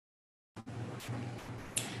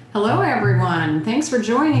Hello, everyone. Thanks for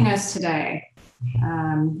joining us today.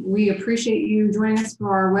 We appreciate you joining us for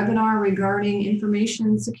our webinar regarding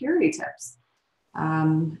information security tips.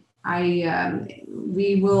 We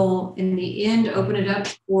will, in the end, open it up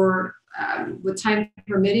for, with time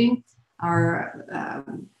permitting, our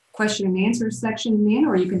question and answer section in the end,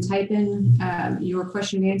 or you can type in your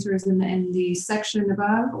question and answers in the section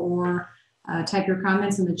above, or type your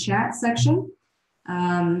comments in the chat section.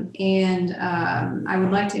 I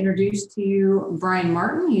would like to introduce to you Brian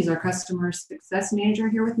Martin. He's our Customer Success Manager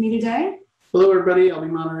here with me today. Hello, everybody. I'll be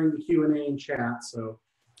monitoring the Q&A and chat.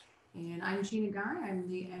 And I'm Gina Guy.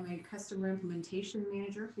 I'm a Customer Implementation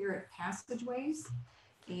Manager here at Passageways.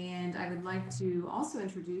 And I would like to also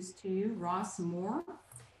introduce to you Ross Moore.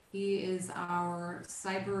 He is our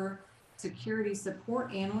Cyber Security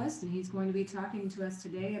Support Analyst, and he's going to be talking to us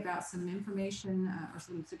today about some information or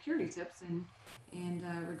some security tips and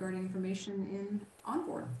regarding information in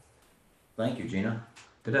OnBoard. Thank you, Gina.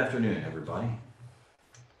 Good afternoon, everybody.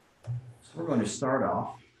 So we're going to start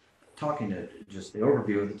off talking to just the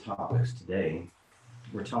overview of the topics today.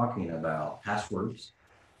 We're talking about passwords,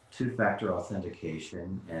 two-factor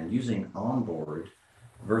authentication, and using OnBoard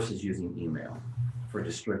versus using email for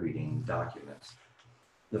distributing documents.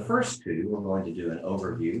 The first two, we're going to do an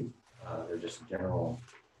overview. They're just a general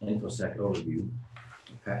InfoSec overview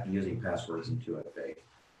using passwords in 2FA.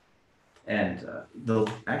 And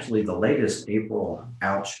actually the latest April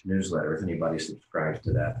Ouch newsletter, if anybody subscribes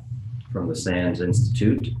to that, from the SANS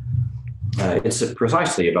Institute, it's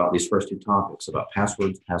precisely about these first two topics, about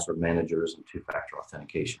passwords, password managers, and two-factor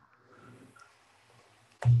authentication.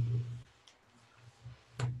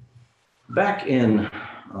 Back in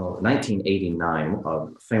 1989, a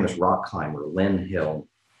famous rock climber, Lynn Hill,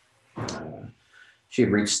 she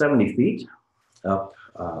had reached 70 feet up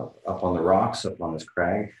on the rocks, up on this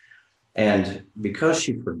crag. And because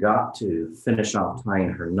she forgot to finish off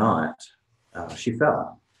tying her knot, she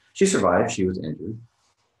fell. She survived, she was injured.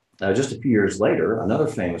 Just a few years later, another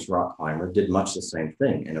famous rock climber did much the same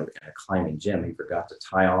thing in a climbing gym. He forgot to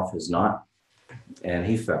tie off his knot and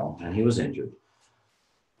he fell and he was injured.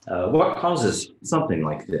 What causes something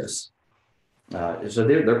like this? So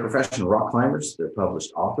they're professional rock climbers, they're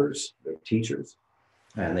published authors, they're teachers,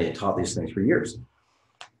 and they had taught these things for years.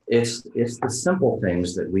 It's the simple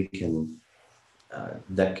things that we can,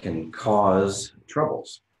 that can cause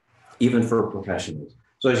troubles, even for professionals.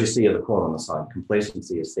 So as you see the quote on the side,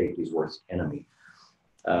 complacency is safety's worst enemy.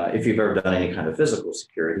 If you've ever done any kind of physical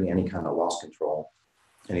security, any kind of loss control,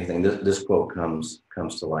 anything, this quote comes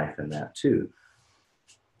to life in that too.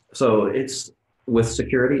 So it's with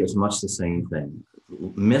security, it's much the same thing.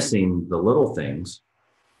 Missing the little things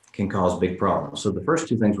can cause big problems. So the first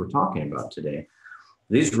two things we're talking about today,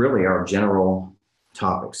 these really are general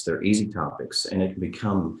topics. They're easy topics, and it can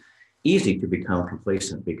become easy to become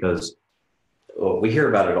complacent because we hear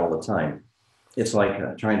about it all the time. It's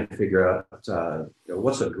like trying to figure out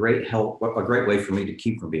what's a great way for me to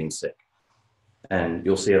keep from being sick. And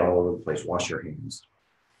you'll see it all over the place. Wash your hands.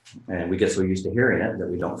 And we get so used to hearing it that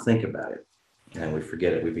we don't think about it and we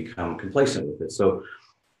forget it. We become complacent with it. So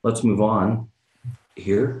let's move on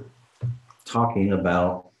here, talking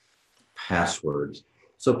about passwords.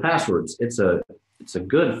 So passwords, it's a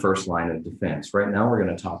good first line of defense. Right now, we're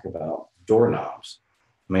going to talk about doorknobs.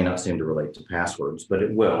 It may not seem to relate to passwords, but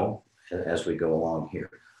it will as we go along here.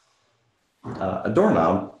 A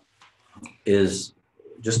doorknob is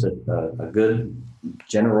just a good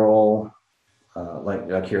general,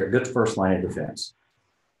 like here, a good first line of defense.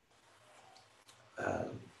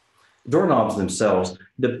 Doorknobs themselves,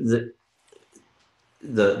 they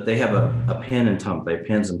have a pin and tumbler. They have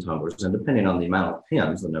pins and tumblers, and depending on the amount of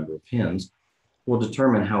pins, the number of pins, will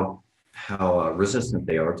determine how resistant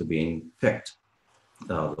they are to being picked,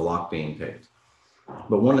 the lock being picked.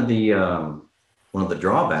 But one of the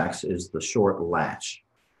drawbacks is the short latch.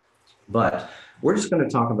 But we're just going to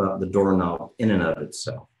talk about the doorknob in and of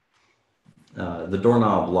itself. The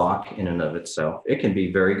doorknob lock in and of itself, it can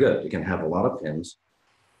be very good. It can have a lot of pins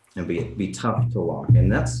and be tough to lock,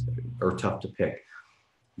 and or tough to pick.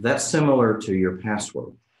 That's similar to your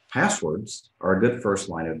password. Passwords are a good first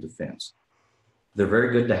line of defense. They're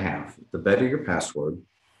very good to have. The better your password,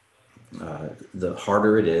 the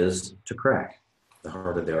harder it is to crack, the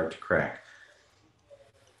harder they are to crack.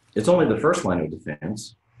 It's only the first line of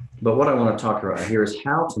defense, but what I want to talk about here is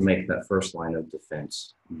how to make that first line of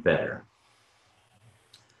defense better.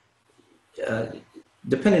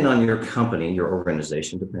 Depending on your company, your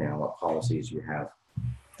organization, depending on what policies you have,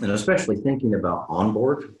 and especially thinking about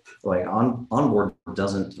OnBoard, like OnBoard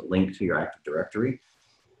doesn't link to your Active Directory,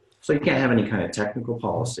 so you can't have any kind of technical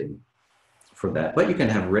policy for that, but you can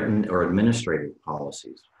have written or administrative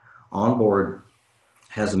policies. OnBoard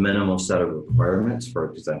has a minimum set of requirements.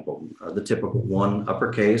 For example, the typical one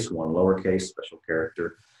uppercase, one lowercase, special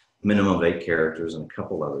character, minimum of 8 characters, and a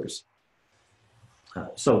couple others.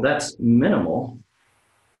 So that's minimal,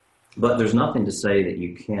 but there's nothing to say that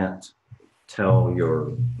you can't tell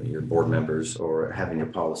your board members or having your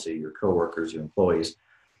policy, your coworkers, your employees,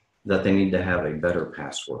 that they need to have a better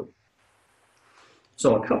password.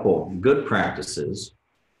 So a couple good practices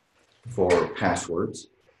for passwords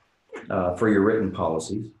for your written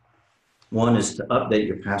policies. One is to update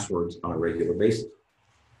your passwords on a regular basis.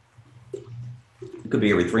 It could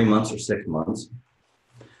be every 3 months or 6 months,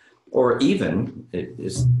 or even,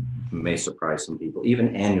 may surprise some people,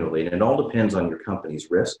 even annually. And it all depends on your company's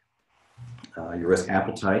risk, your risk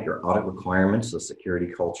appetite, your audit requirements, the security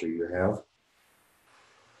culture you have.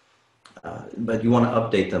 But you want to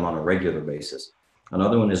update them on a regular basis.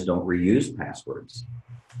 Another one is don't reuse passwords.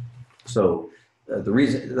 So the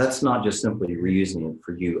reason, that's not just simply reusing it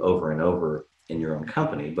for you over and over in your own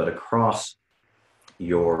company, but across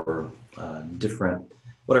your different,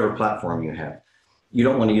 whatever platform you have. You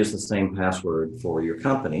don't want to use the same password for your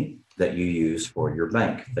company that you use for your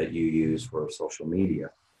bank, that you use for social media.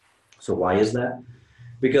 So why is that?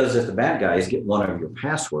 Because if the bad guys get one of your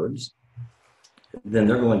passwords, then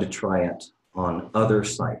they're going to try it on other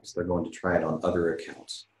sites. They're going to try it on other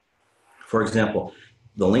accounts. For example,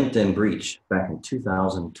 the LinkedIn breach back in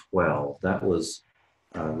 2012, that was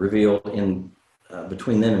revealed in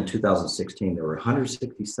between then and 2016, there were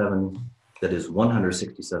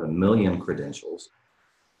 167 million credentials,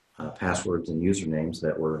 passwords and usernames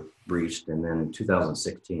that were breached. And then in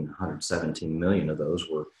 2016, 117 million of those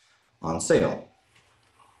were on sale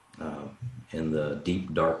in the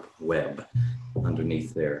deep, dark web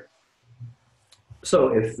underneath there. So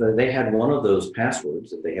if they had one of those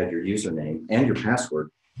passwords, if they had your username and your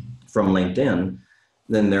password from LinkedIn,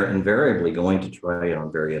 then they're invariably going to try it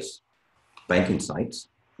on various banking sites,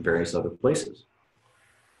 various other places.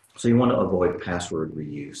 So you want to avoid password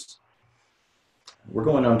reuse. We're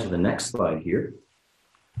going on to the next slide here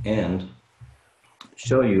and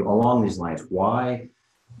show you along these lines why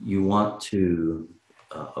you want to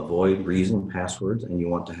avoid reusing passwords and you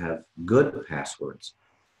want to have good passwords.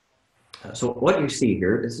 So what you see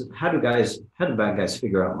here is how do bad guys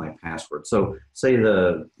figure out my password? So say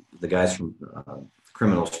the guys from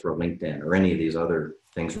criminals for LinkedIn or any of these other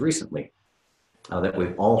things recently that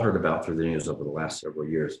we've all heard about through the news over the last several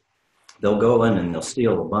years. They'll go in and they'll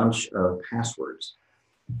steal a bunch of passwords.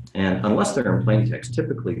 And unless they're in plain text,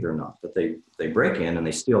 typically they're not, but they break in and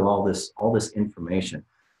they steal all this information.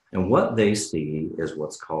 And what they see is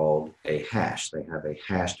what's called a hash. They have a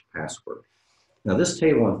hashed password. Now this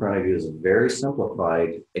table in front of you is a very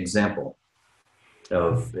simplified example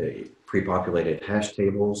of pre-populated hash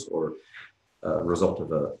tables or a result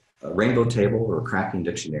of a rainbow table or cracking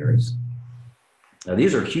dictionaries. Now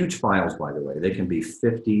these are huge files, by the way. They can be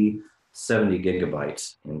 50, 70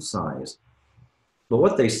 gigabytes in size. But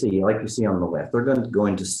what they see, like you see on the left, they're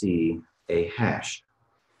going to see a hash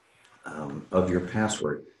of your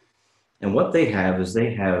password. And what they have is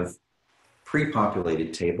they have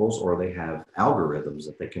pre-populated tables or they have algorithms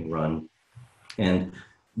that they can run. And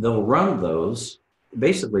they'll run those,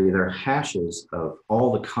 basically they're hashes of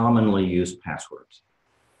all the commonly used passwords.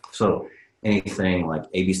 So anything like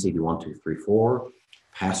ABCD1234,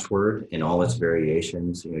 password in all its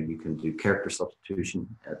variations. You know, you can do character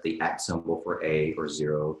substitution at the @ symbol for A or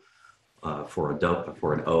 0 for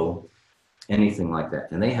an O, anything like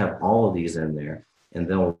that. And they have all of these in there, and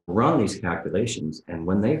they'll run these calculations. And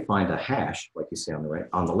when they find a hash, like you see on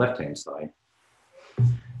the left-hand side,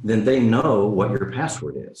 then they know what your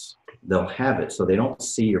password is. They'll have it, so they don't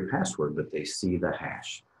see your password, but they see the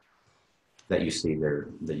hash that you see there,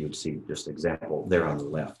 that you'd see just example there on the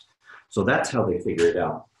left. So that's how they figure it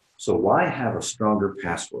out. So why have a stronger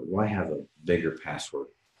password? Why have a bigger password?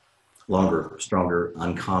 Longer, stronger,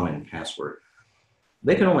 uncommon password?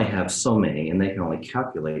 They can only have so many, and they can only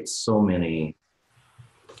calculate so many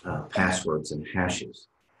passwords and hashes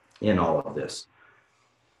in all of this.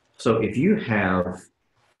 So if you have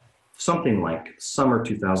something like summer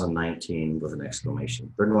 2019 with an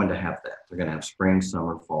exclamation, they're going to have that. They're going to have spring,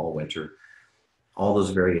 summer, fall, winter, all those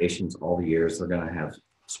variations, all the years. They're going to have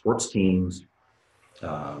sports teams,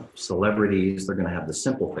 celebrities. They're going to have the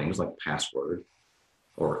simple things like password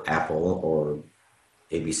or Apple or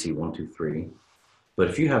ABC123. But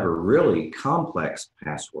if you have a really complex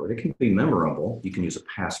password, it can be memorable. You can use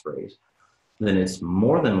a passphrase. Then it's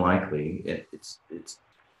more than likely,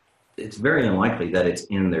 it's very unlikely that it's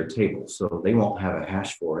in their table. So they won't have a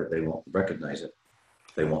hash for it. They won't recognize it.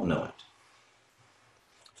 They won't know it.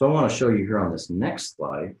 So I want to show you here on this next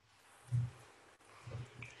slide,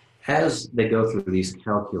 as they go through these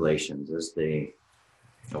calculations, as they,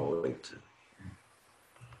 oh wait.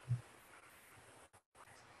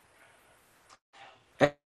 As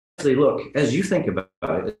they look, as you think about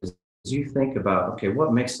it, as you think about, okay,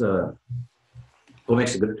 what makes a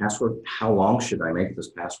good password? How long should I make this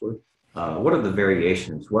password? What are the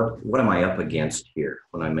variations? What am I up against here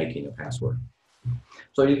when I'm making a password?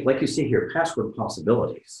 So like you see here, password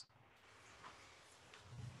possibilities.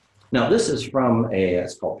 Now this is from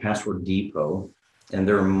it's called Password Depot, and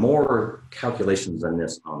there are more calculations than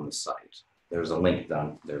this on the site. There's a link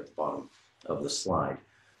down there at the bottom of the slide.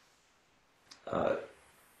 But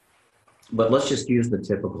let's just use the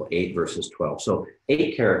typical 8 versus 12. So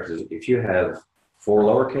 8 characters, if you have 4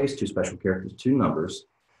 lowercase, 2 special characters, 2 numbers,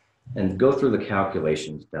 and go through the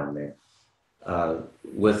calculations down there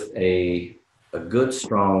with a good,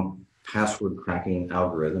 strong password cracking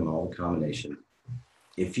algorithm, all the combination.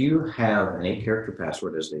 If you have an 8-character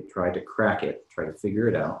password, as they try to crack it, try to figure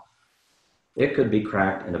it out, it could be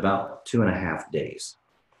cracked in about 2.5 days.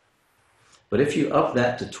 But if you up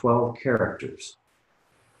that to 12 characters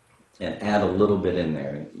and add a little bit in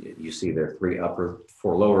there, you see there 3 upper,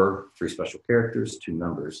 4 lower, 3 special characters, 2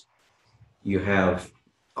 numbers. You have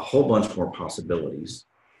a whole bunch more possibilities.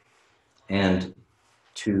 And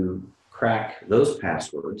to crack those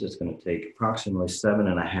passwords, it's going to take approximately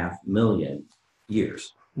 7.5 million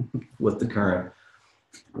years with the current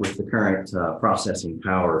processing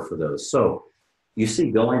power for those. So you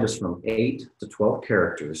see, going just from 8 to 12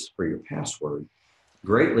 characters for your password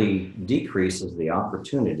greatly decreases the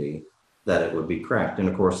opportunity that it would be cracked. And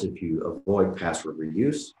of course, if you avoid password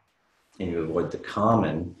reuse and you avoid the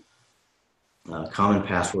common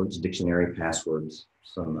passwords, dictionary passwords,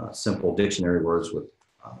 some simple dictionary words with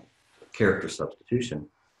character substitution,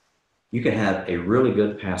 you can have a really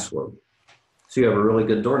good password. So you have a really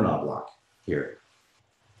good doorknob lock here.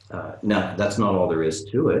 Now, that's not all there is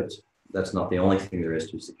to it. That's not the only thing there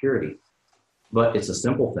is to security. But it's a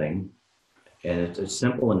simple thing, and it's a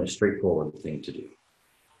simple and a straightforward thing to do.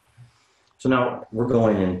 So now we're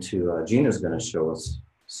going into, Gina's going to show us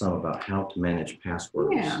some about how to manage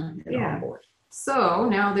passwords in OnBoard. So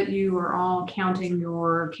now that you are all counting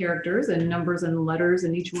your characters and numbers and letters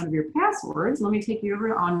in each one of your passwords, let me take you over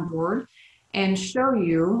to OnBoard and show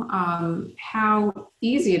you how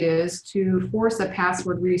easy it is to force a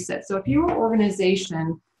password reset. So if your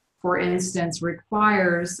organization, for instance,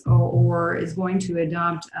 requires or is going to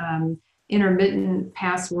adopt intermittent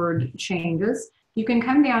password changes, you can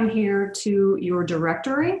come down here to your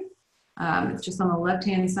directory. It's just on the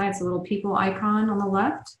left-hand side. It's a little people icon on the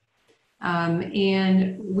left.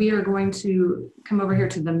 And we are going to come over here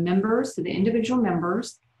to the members, to the individual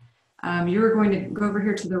members. You're going to go over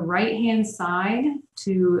here to the right-hand side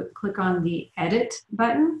to click on the edit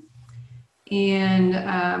button. And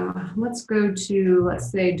let's go to,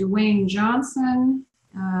 let's say, Dwayne Johnson.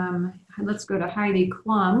 Let's go to Heidi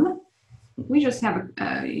Klum. We just have,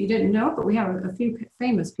 you didn't know, but we have a few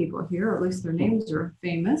famous people here, or at least their names are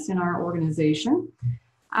famous in our organization.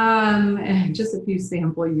 And just a few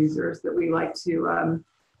sample users that we like to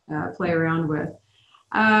play around with.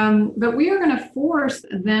 But we are going to force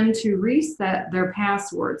them to reset their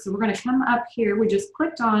password. So we're going to come up here. We just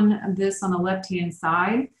clicked on this on the left-hand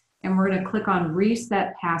side, and we're going to click on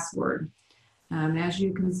Reset Password. As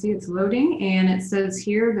you can see, it's loading, and it says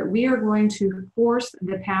here that we are going to force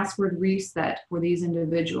the password reset for these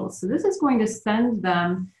individuals. So this is going to send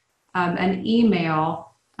them an email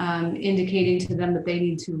indicating to them that they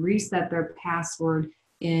need to reset their password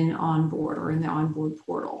in OnBoard or in the OnBoard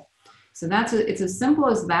portal. So it's as simple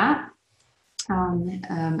as that.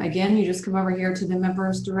 Again, you just come over here to the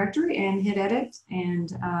members directory and hit edit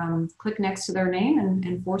and click next to their name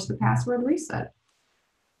and force the password reset.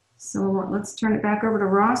 So let's turn it back over to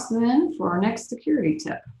Ross then for our next security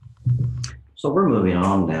tip. So we're moving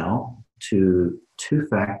on now to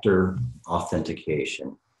two-factor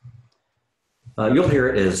authentication. You'll hear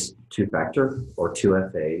it as two-factor or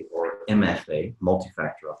 2FA or MFA,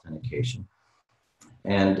 multi-factor authentication.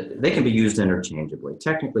 And they can be used interchangeably.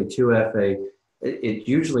 Technically, 2FA, it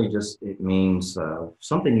usually it means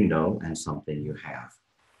something you know and something you have.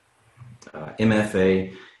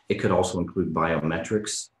 MFA, it could also include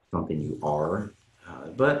biometrics, something you are,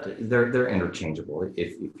 but they're interchangeable.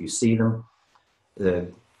 If you see them,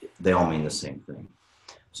 they all mean the same thing.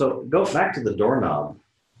 So go back to the doorknob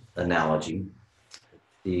analogy.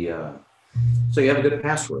 So you have a good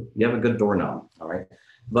password, you have a good doorknob, all right?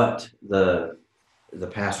 But the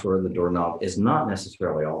password, the doorknob, is not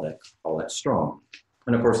necessarily all that strong.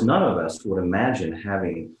 And of course, none of us would imagine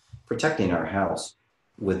protecting our house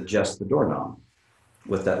with just the doorknob,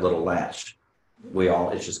 with that little latch.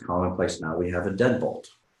 It's just commonplace now, we have a deadbolt.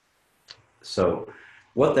 So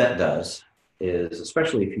what that does is,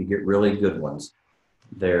 especially if you get really good ones,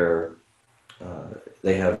 they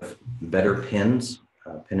have better pins,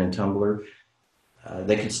 pin and tumbler.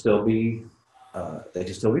 They can still be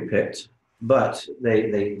picked, but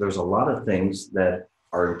there's a lot of things that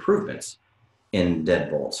are improvements in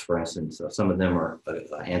deadbolts. For instance, some of them are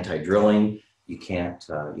anti-drilling. You can't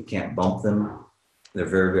bump them. They're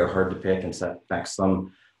very, very hard to pick. In fact,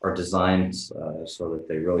 some are designed so that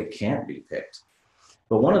they really can't be picked.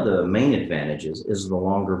 But one of the main advantages is the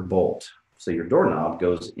longer bolt. So your doorknob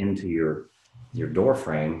goes into your door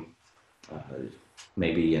frame,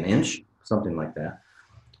 maybe an inch, something like that.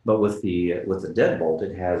 But with the deadbolt,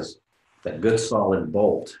 it has that good solid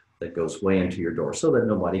bolt that goes way into your door, so that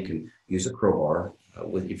nobody can use a crowbar.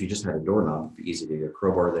 If you just had a doorknob, it'd be easy to get a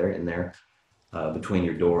crowbar in there between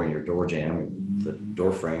your door and your door jamb, the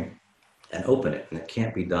door frame, and open it. And it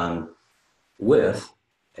can't be done with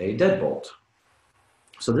a deadbolt.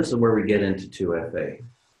 So this is where we get into 2FA.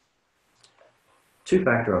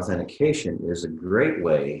 Two-factor authentication is a great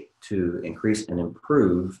way to increase and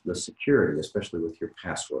improve the security, especially with your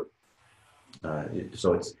password.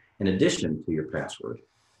 So it's in addition to your password.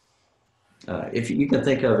 If you can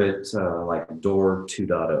think of it like door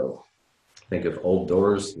 2.0. Think of old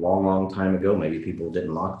doors long, long time ago. Maybe people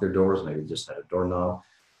didn't lock their doors. Maybe just had a doorknob.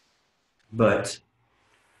 But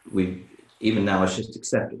even now it's just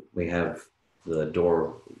accepted. We have the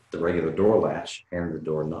regular door latch and the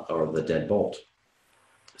door or the deadbolt.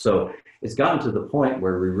 So it's gotten to the point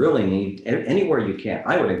where we really need, anywhere you can,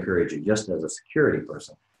 I would encourage you, just as a security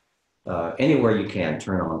person, anywhere you can,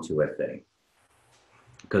 turn on 2FA,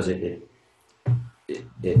 because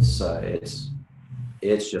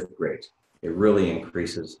it's just great. It really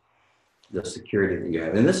increases the security that you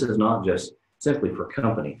have. And this is not just simply for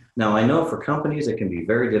company. Now, I know for companies, it can be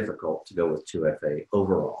very difficult to go with 2FA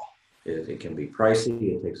overall. It can be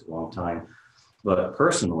pricey, it takes a long time. But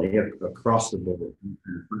personally, across the board,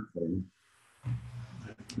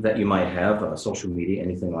 that you might have, social media,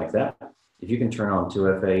 anything like that, if you can turn on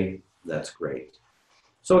 2FA, that's great.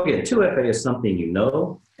 So again, 2FA is something you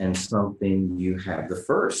know and something you have. The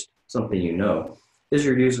first, something you know, is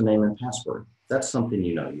your username and password. That's something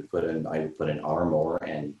you know. I would put in R more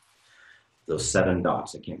and those 7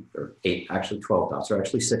 dots, or 8, actually 12 dots, or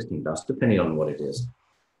actually 16 dots, depending on what it is.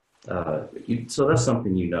 So that's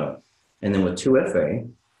something you know. And then with 2FA,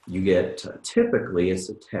 you get, typically it's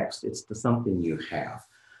a text, it's something you have.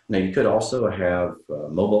 Now you could also have a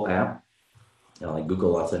mobile app, like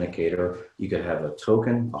Google Authenticator. You could have a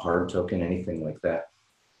token, a hard token, anything like that,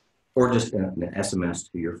 or just an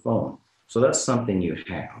SMS to your phone. So that's something you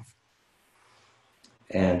have.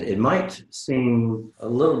 And it might seem a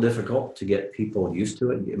little difficult to get people used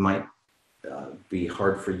to it. It might be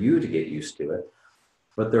hard for you to get used to it,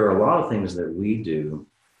 but there are a lot of things that we do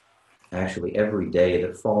actually every day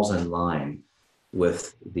that falls in line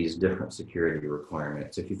with these different security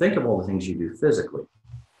requirements. If you think of all the things you do physically,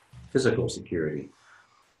 physical security,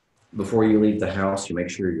 before you leave the house, you make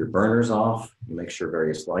sure your burner's off, you make sure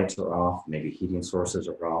various lights are off, maybe heating sources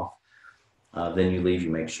are off. Then you leave, you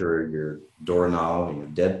make sure your doorknob and your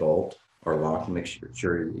deadbolt are locked, you make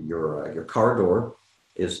sure your car door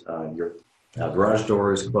is, your garage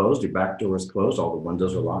door is closed, your back door is closed, all the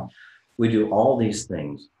windows are locked. We do all these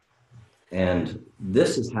things. And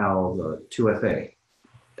this is how the 2FA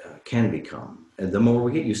can become. And the more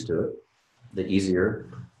we get used to it, the easier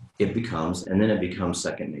it becomes, and then it becomes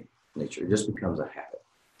second nature. It just becomes a habit.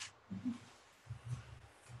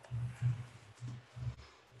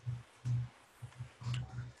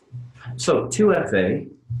 So 2FA,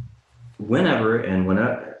 whenever and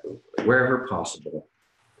wherever possible,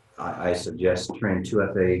 I suggest trying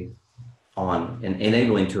 2FA on and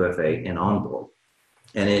enabling 2FA in OnBoard.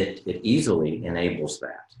 And it easily enables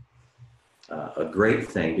that. A great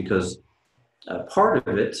thing, because part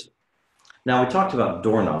of it, now we talked about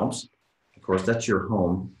doorknobs, of course that's your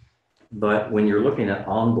home, but when you're looking at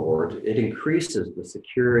OnBoard, it increases the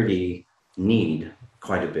security need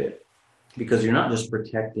quite a bit, because you're not just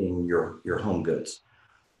protecting your home goods,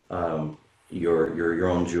 your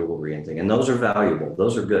own jewelry and things, and those are valuable,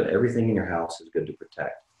 those are good. Everything in your house is good to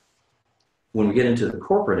protect. When we get into the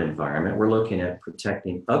corporate environment, we're looking at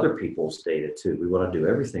protecting other people's data too. We want to do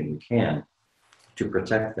everything we can to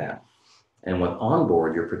protect that. And with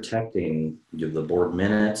OnBoard, you're protecting the board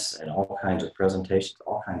minutes and all kinds of presentations,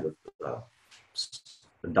 all kinds of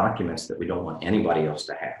documents that we don't want anybody else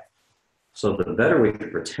to have. So the better we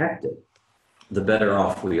can protect it, the better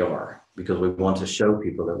off we are, because we want to show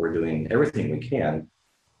people that we're doing everything we can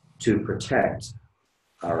to protect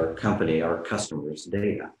our company, our customers'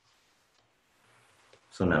 data.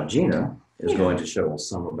 So now Gina is going to show us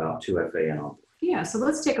some about 2FA and OnBoard. Yeah, so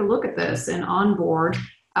let's take a look at this in OnBoard.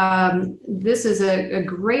 This is a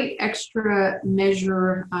great extra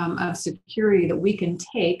measure of security that we can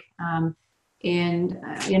take in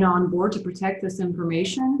OnBoard to protect this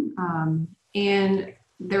information. And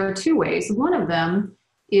there are two ways. One of them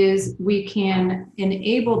is we can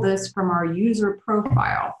enable this from our user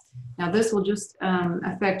profile. Now this will just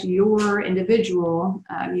affect your individual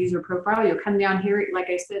user profile. You'll come down here, like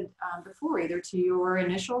I said before, either to your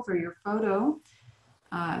initials or your photo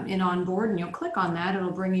in OnBoard, and you'll click on that.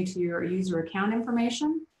 It'll bring you to your user account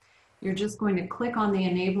information. You're just going to click on the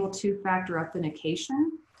Enable Two-Factor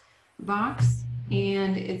Authentication box,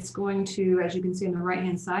 and it's going to, as you can see on the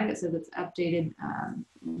right-hand side, it says it's updated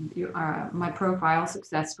my profile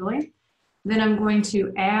successfully. Then I'm going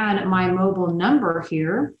to add my mobile number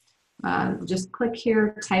here. Just click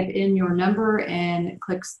here, type in your number, and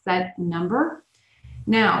click Set Number.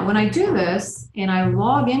 Now, when I do this and I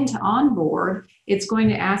log into OnBoard, it's going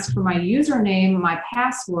to ask for my username, my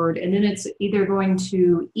password, and then it's either going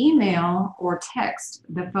to email or text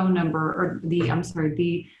the phone number, or the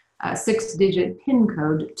 6-digit PIN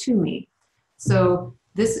code to me. So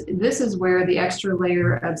this is where the extra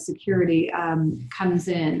layer of security comes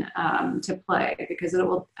in to play, because it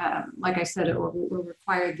will, like I said, it will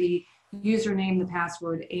require the username, the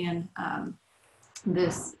password, and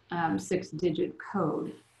this 6-digit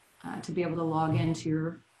code to be able to log into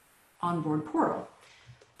your OnBoard portal.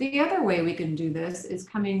 The other way we can do this is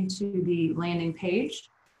coming to the landing page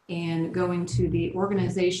and going to the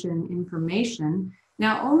organization information.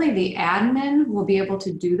 Now, only the admin will be able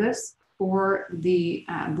to do this for the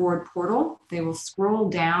board portal. They will scroll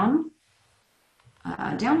down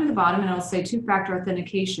to the bottom, and it'll say two-factor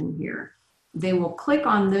authentication here. They will click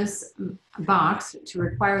on this box to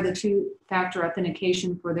require the two-factor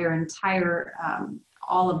authentication for their entire,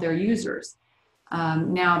 all of their users.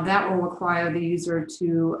 Now that will require the user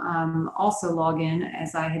to also log in,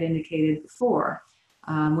 as I had indicated before,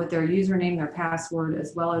 with their username, their password,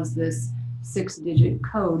 as well as this 6-digit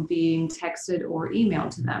code being texted or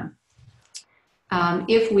emailed to them.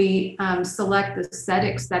 If we select the set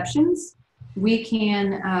exceptions, we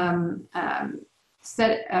can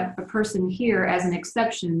set a person here as an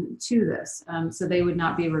exception to this. So they would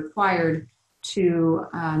not be required to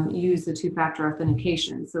use the two-factor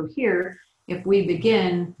authentication. So here, if we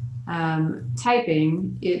begin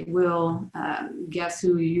typing, it will guess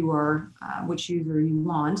who you are, which user you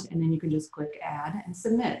want, and then you can just click add and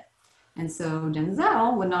submit. And so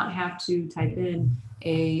Denzel would not have to type in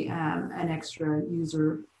an extra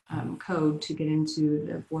user code to get into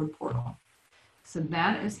the board portal. So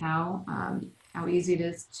that is how easy it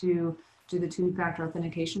is to do the two-factor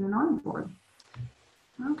authentication in OnBoard.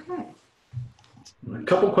 Okay. A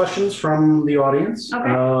couple questions from the audience.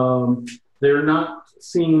 Okay. They're not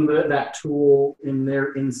seeing that tool in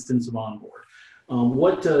their instance of OnBoard.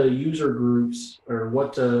 What user groups or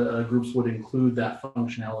what groups would include that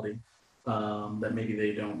functionality that maybe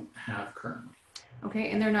they don't have currently?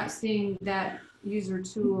 Okay, and they're not seeing that user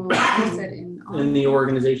tool set in the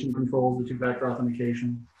organization controls, the two-factor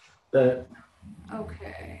authentication.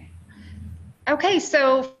 Okay. Okay,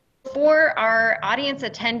 so for our audience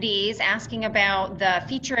attendees asking about the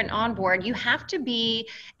feature in OnBoard, you have to be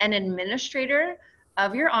an administrator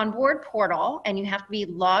of your OnBoard portal, and you have to be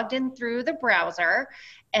logged in through the browser,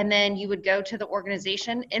 and then you would go to the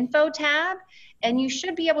organization info tab, and you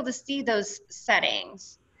should be able to see those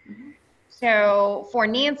settings. Mm-hmm. So for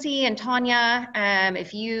Nancy and Tanya,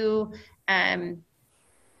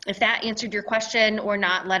 if that answered your question or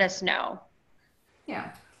not, let us know.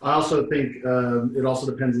 Yeah. I also think it also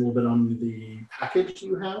depends a little bit on the package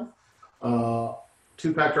you have.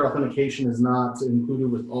 Two-factor authentication is not included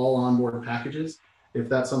with all OnBoard packages. If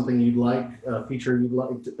that's something you'd like, a feature you'd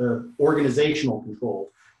like, organizational control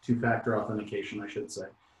two-factor authentication, I should say,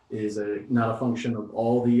 is not a function of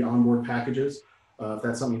all the OnBoard packages. If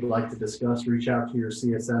that's something you'd like to discuss, reach out to your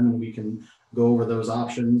CSM and we can go over those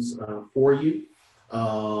options for you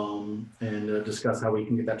and discuss how we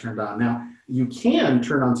can get that turned on. Now, you can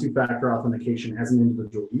turn on two-factor authentication as an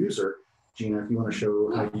individual user. Gina, if you want to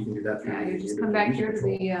show how you can do that. Yeah, you just come back here to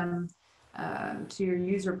the to your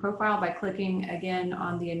user profile by clicking again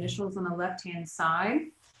on the initials on the left-hand side,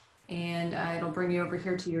 and it'll bring you over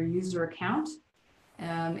here to your user account.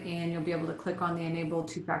 And you'll be able to click on the enable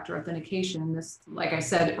two-factor authentication. This, like I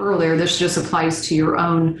said earlier, this just applies to your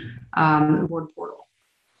own board portal.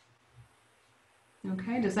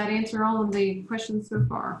 Okay, does that answer all of the questions so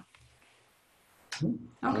far?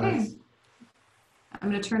 Okay. I'm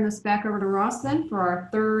going to turn this back over to Ross then for our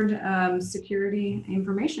third security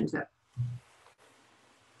information tip.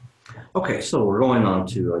 Okay, so we're going on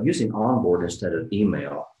to using OnBoard instead of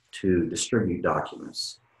email to distribute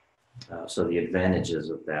documents. So the advantages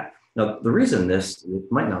of that. Now, the reason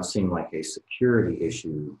it might not seem like a security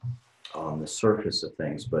issue on the surface of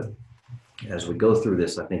things, but as we go through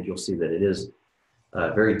this, I think you'll see that it is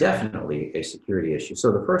very definitely a security issue.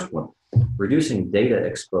 So the first one, reducing data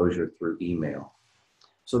exposure through email.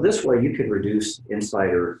 So this way you could reduce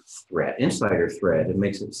insider threat. Insider threat, it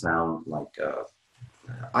makes it sound like,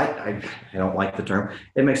 I don't like the term.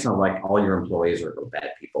 It makes it sound like all your employees are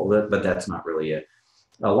bad people, but that's not really it.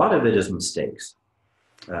 A lot of it is mistakes.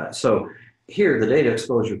 So here, the data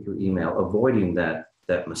exposure through email, avoiding that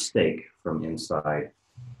mistake from inside.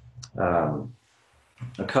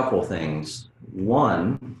 A couple things.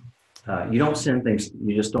 One, you don't send things,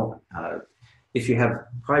 you just don't, if you have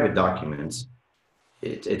private documents,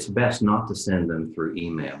 it's best not to send them through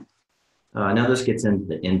email. Now this gets into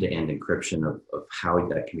the end-to-end encryption of how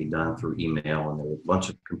that can be done through email, and there's a bunch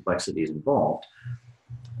of complexities involved.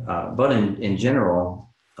 But in general,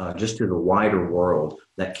 just to the wider world,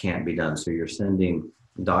 that can't be done. So you're sending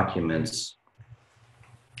documents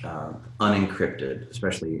unencrypted,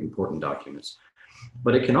 especially important documents.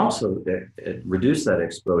 But it can also reduce that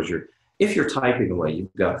exposure. If you're typing away,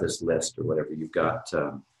 you've got this list or whatever, you've got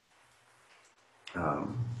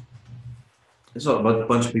so a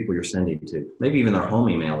bunch of people you're sending to, maybe even their home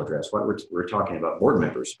email address. What we're talking about board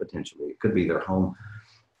members potentially. It could be their home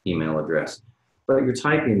email address. But you're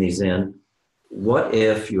typing these in. What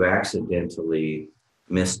if you accidentally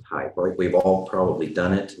mistype? Right? We've all probably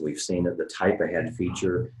done it. We've seen it, the type ahead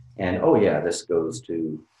feature. And oh yeah, this goes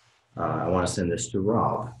to, I want to send this to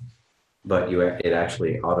Rob. But it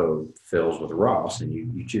actually auto fills with Ross, and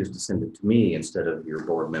you choose to send it to me instead of your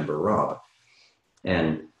board member Rob.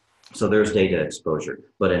 And so there's data exposure.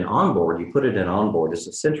 But in OnBoard, you put it in OnBoard, it's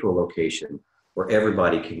a central location where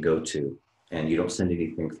everybody can go to, and you don't send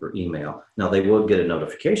anything through email. Now they will get a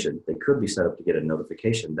notification. They could be set up to get a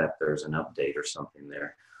notification that there's an update or something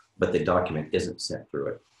there, but the document isn't sent through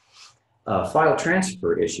it. File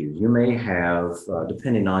transfer issues. You may have,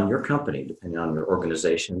 depending on your company, depending on your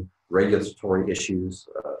organization, regulatory issues,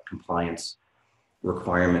 compliance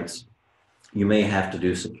requirements, you may have to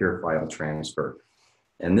do secure file transfer.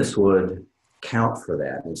 And this would count for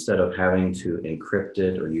that. Instead of having to encrypt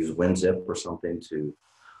it or use WinZip or something to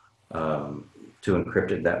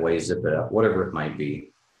encrypt it that way, zip it up, whatever it might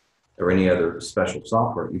be, or any other special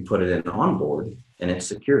software, you put it in OnBoard and it's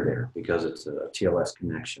secure there because it's a TLS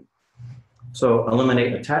connection. So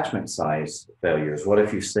eliminate attachment size failures. What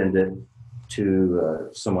if you send it to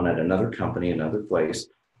someone at another company, another place,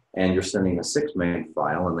 and you're sending a 6 meg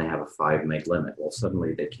file and they have a 5 meg limit? Well,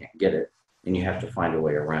 suddenly they can't get it, and you have to find a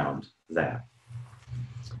way around that.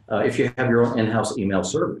 If you have your own in-house email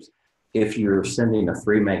servers, if you're sending a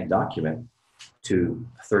 3 meg document to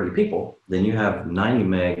 30 people, then you have 90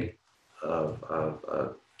 meg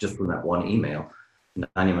just from that one email,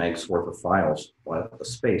 90 megs worth of files, a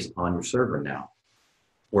space on your server now.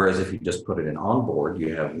 Whereas if you just put it in OnBoard,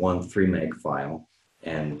 you have one 3 meg file,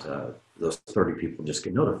 and those 30 people just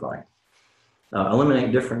get notified.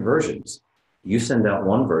 Eliminate different versions. You send out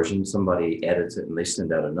one version, somebody edits it, and they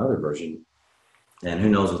send out another version. And who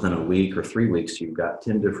knows, within a week or 3 weeks, you've got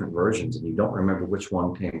 10 different versions, and you don't remember which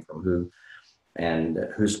one came from who, and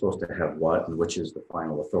who's supposed to have what, and which is the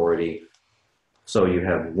final authority. So you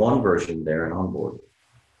have one version there in OnBoard.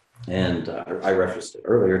 And I referenced it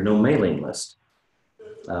earlier, no mailing list.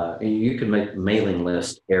 You could make mailing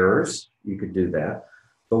list errors. You could do that.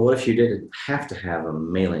 But what if you didn't have to have a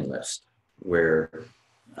mailing list where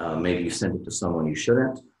maybe you send it to someone you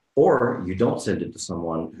shouldn't, or you don't send it to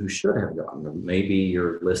someone who should have gotten them? Maybe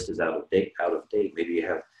your list is out of date. Maybe you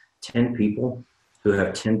have 10 people who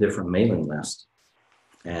have 10 different mailing lists,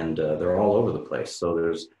 and they're all over the place. So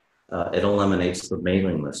there's it eliminates the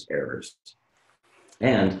mailing list errors,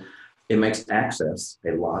 and it makes access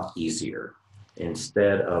a lot easier.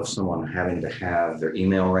 Instead of someone having to have their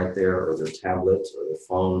email right there, or their tablet, or their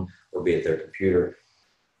phone, or be it their computer,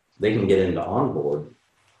 they can get into OnBoard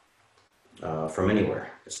from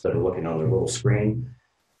anywhere. Instead of looking on their little screen,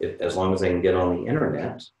 as long as they can get on the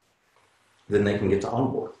internet, then they can get to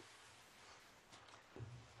OnBoard.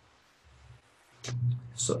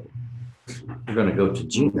 So we're going to go to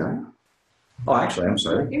Gina. Oh, actually, I'm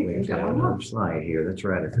sorry. We've got another slide here. That's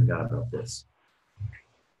right. I forgot about this.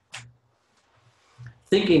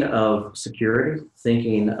 Thinking of security,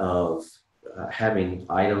 thinking of having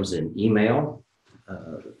items in email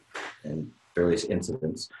and various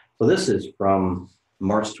incidents. So this is from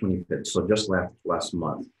March 25th, so just last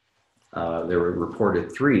month, there were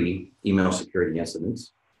reported 3 email security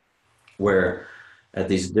incidents where at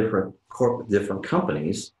these different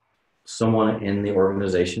companies, someone in the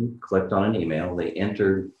organization clicked on an email, they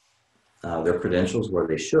entered their credentials where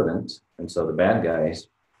they shouldn't, and so the bad guys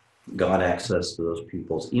got access to those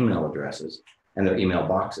people's email addresses and their email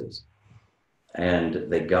boxes, and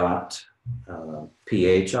they got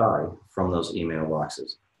PHI from those email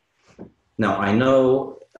boxes. Now, I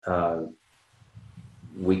know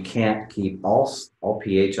we can't keep all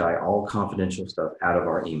PHI, all confidential stuff out of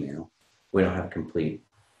our email. We don't have complete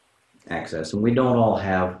access, and we don't all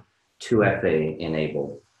have 2FA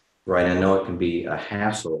enabled, right? I know it can be a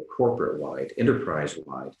hassle corporate-wide,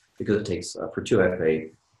 enterprise-wide, because it takes for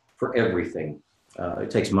 2FA for everything. It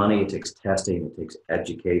takes money, it takes testing, it takes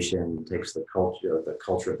education, it takes the culture of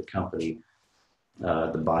the company,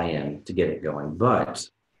 the buy-in to get it going. But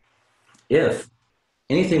if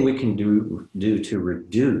anything we can do to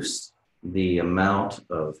reduce the amount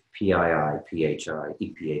of PII, PHI,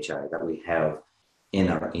 EPHI that we have in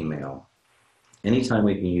our email, anytime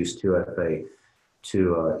we can use 2FA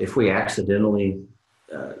to, if we accidentally,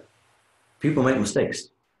 people make mistakes.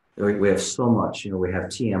 We have so much, we have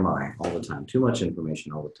TMI all the time, too much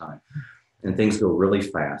information all the time, and things go really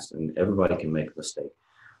fast and everybody can make a mistake.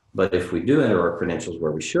 But if we do enter our credentials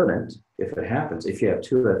where we shouldn't, if it happens, if you have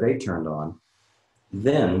 2FA turned on,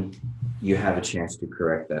 then you have a chance to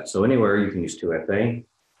correct that. So anywhere you can use 2FA,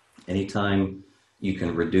 anytime you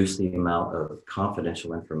can reduce the amount of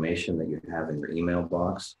confidential information that you have in your email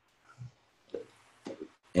box,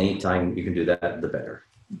 anytime you can do that, the better.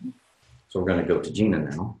 So we're going to go to Gina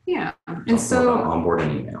now. Yeah, and so OnBoard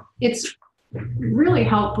and email. It's really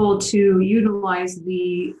helpful to utilize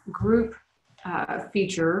the group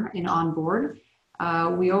feature in OnBoard.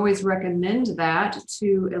 We always recommend that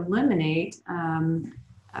to eliminate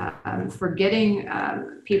forgetting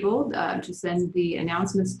people to send the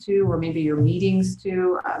announcements to, or maybe your meetings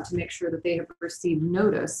to make sure that they have received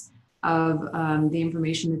notice of the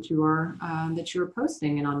information that you're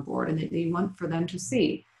posting in OnBoard and that you want for them to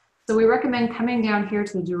see. So we recommend coming down here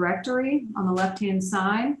to the directory on the left-hand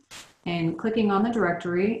side and clicking on the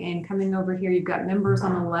directory, and coming over here, you've got members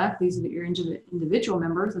on the left. These are your individual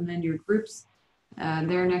members, and then your groups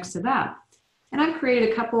there next to that. And I've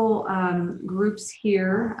created a couple groups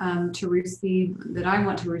here to receive, that I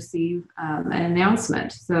want to receive an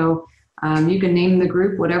announcement. So you can name the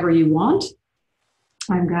group whatever you want.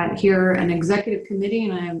 I've got here an executive committee,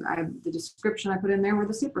 and I have the description I put in there were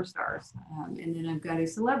the superstars. And then I've got a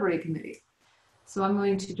celebrity committee. So I'm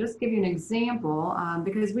going to just give you an example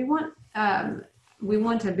because we want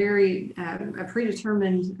a very a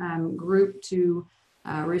predetermined group to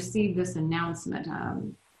receive this announcement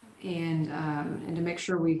and to make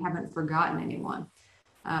sure we haven't forgotten anyone.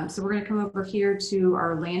 So we're going to come over here to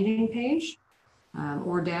our landing page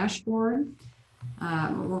or dashboard.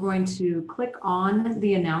 We're going to click on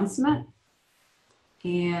the announcement,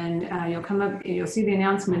 and you'll come up, you'll see the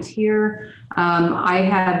announcement here. I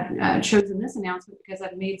have chosen this announcement because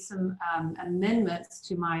I've made some amendments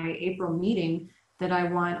to my April meeting that I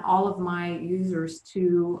want all of my users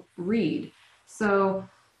to read. So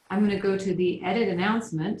I'm going to go to the edit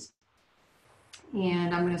announcement,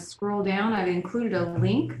 and I'm going to scroll down. I've included a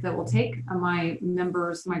link that will take my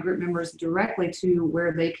members, my group members, directly to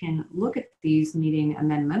where they can look at these meeting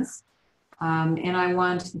amendments. And I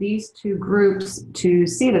want these two groups to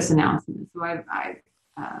see this announcement. So I've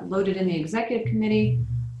loaded in the executive committee.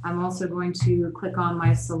 I'm also going to click on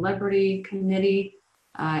my celebrity committee.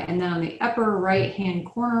 And then on the upper right-hand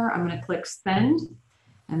corner, I'm going to click send.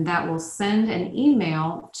 And that will send an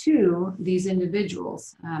email to these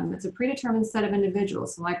individuals. It's a predetermined set of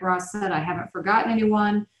individuals. So like Ross said, I haven't forgotten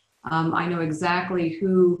anyone. I know exactly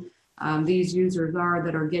who these users are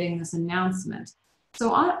that are getting this announcement.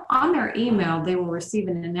 So on their email, they will receive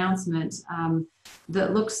an announcement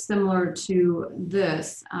that looks similar to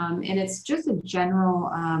this. And it's just a general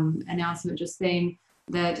announcement, just saying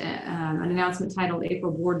that an announcement titled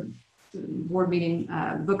April board meeting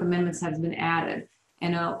book amendments has been added.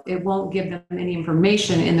 And it won't give them any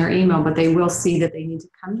information in their email, but they will see that they need to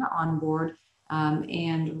come to OnBoard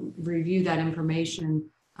and review that information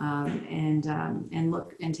and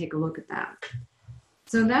look and take a look at that.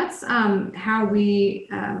 So that's how we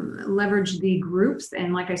leverage the groups.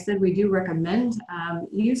 And like I said, we do recommend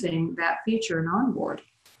using that feature in OnBoard.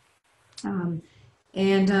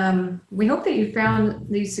 We hope that you found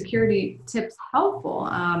these security tips helpful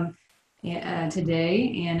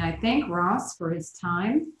today. And I thank Ross for his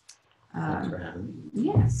time. Thanks for having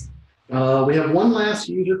me. Yes. We have one last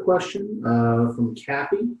user question from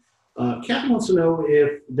Kathy. Kathy wants to know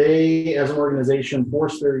if they, as an organization,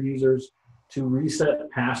 force their users to reset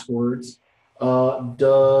passwords.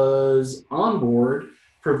 Does OnBoard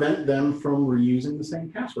prevent them from reusing the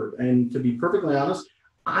same password? And to be perfectly honest,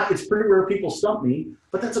 it's pretty rare people stump me,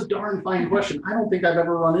 but that's a darn fine question. I don't think I've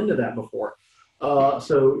ever run into that before.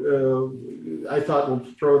 So I thought we'll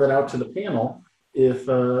throw that out to the panel. If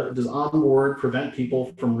does OnBoard prevent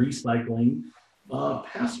people from recycling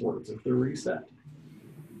passwords if they're reset?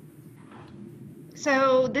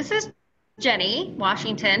 So this is Jenny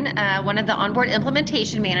Washington, one of the OnBoard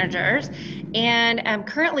implementation managers. And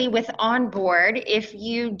currently with OnBoard, if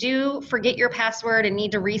you do forget your password and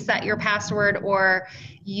need to reset your password, or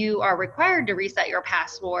you are required to reset your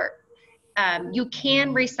password, you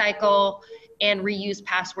can recycle and reuse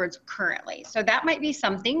passwords currently. So that might be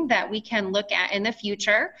something that we can look at in the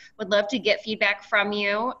future. Would love to get feedback from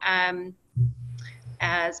you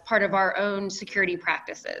as part of our own security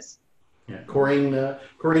practices. Yeah, Corinne,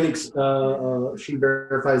 she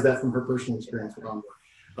verifies that from her personal experience with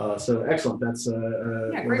OnBoard. So excellent. That's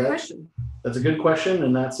Great question. That's a good question,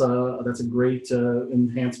 and that's a great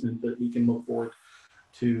enhancement that we can look forward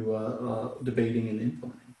to debating and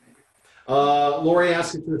implementing. Lori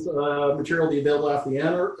asked if this material be available after the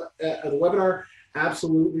end of the webinar.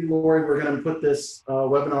 Absolutely, Lori. We're going to put this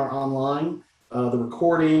webinar online, the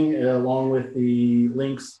recording along with the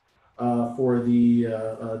links for the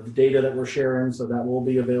data that we're sharing, so that will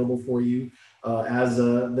be available for you as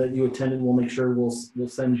that you attended. We'll make sure we'll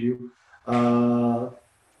send you, and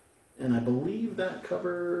I believe that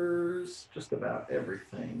covers just about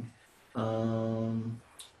everything.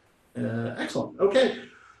 Excellent. Okay,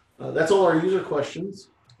 that's all our user questions.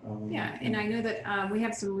 Yeah, and I know that we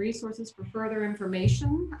have some resources for further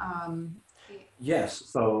information. Yes,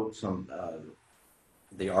 so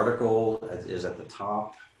the article is at the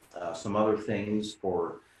top. Some other things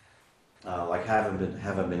for like haven't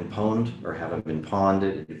been pwned or haven't been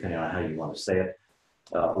ponded, depending on how you want to say it.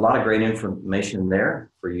 A lot of great information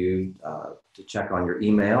there for you to check on your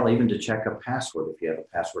email, even to check a password if you have a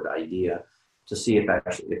password idea, to see if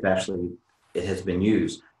actually it has been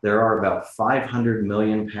used. There are about 500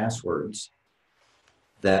 million passwords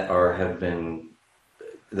that are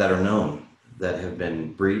known, that have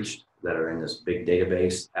been breached, that are in this big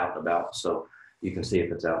database out and about. So you can see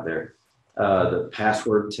if it's out there. The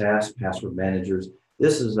password test, password managers.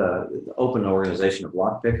 This is an open organization of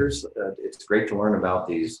lock pickers. It's great to learn about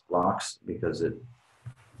these locks because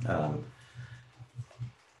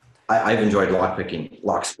I've enjoyed lock picking,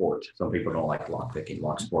 lock sport. Some people don't like lock picking,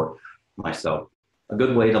 lock sport. Myself, a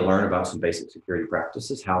good way to learn about some basic security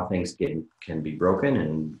practices, how things can be broken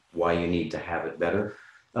and why you need to have it better.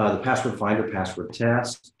 The password finder, password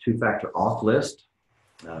test, two-factor auth list.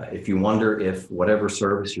 If you wonder if whatever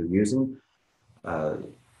service you're using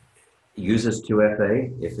uses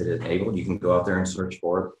 2FA, if it enabled, you can go out there and search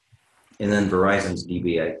for it. And then Verizon's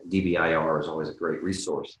DBIR is always a great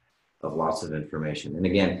resource of lots of information. And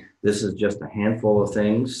again, this is just a handful of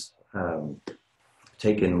things.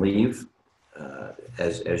 Take and leave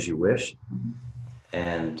as you wish.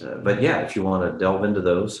 And but yeah, if you want to delve into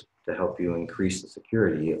those to help you increase the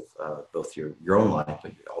security of both your own life,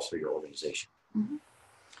 but also your organization. Mm-hmm.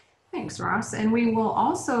 Thanks, Ross. And we will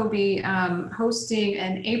also be hosting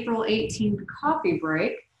an April 18th coffee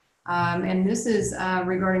break. And this is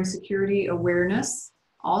regarding security awareness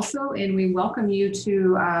also. And we welcome you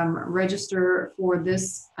to register for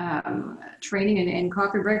this training and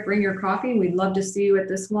coffee break. Bring your coffee. We'd love to see you at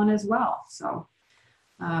this one as well. So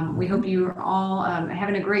we hope you are all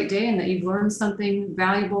having a great day and that you've learned something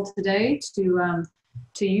valuable today to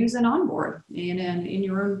use an OnBoard and in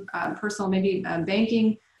your own personal, maybe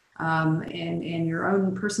banking, and your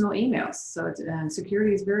own personal emails. So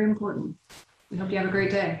security is very important. We hope you have a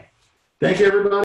great day. Thank you, everybody.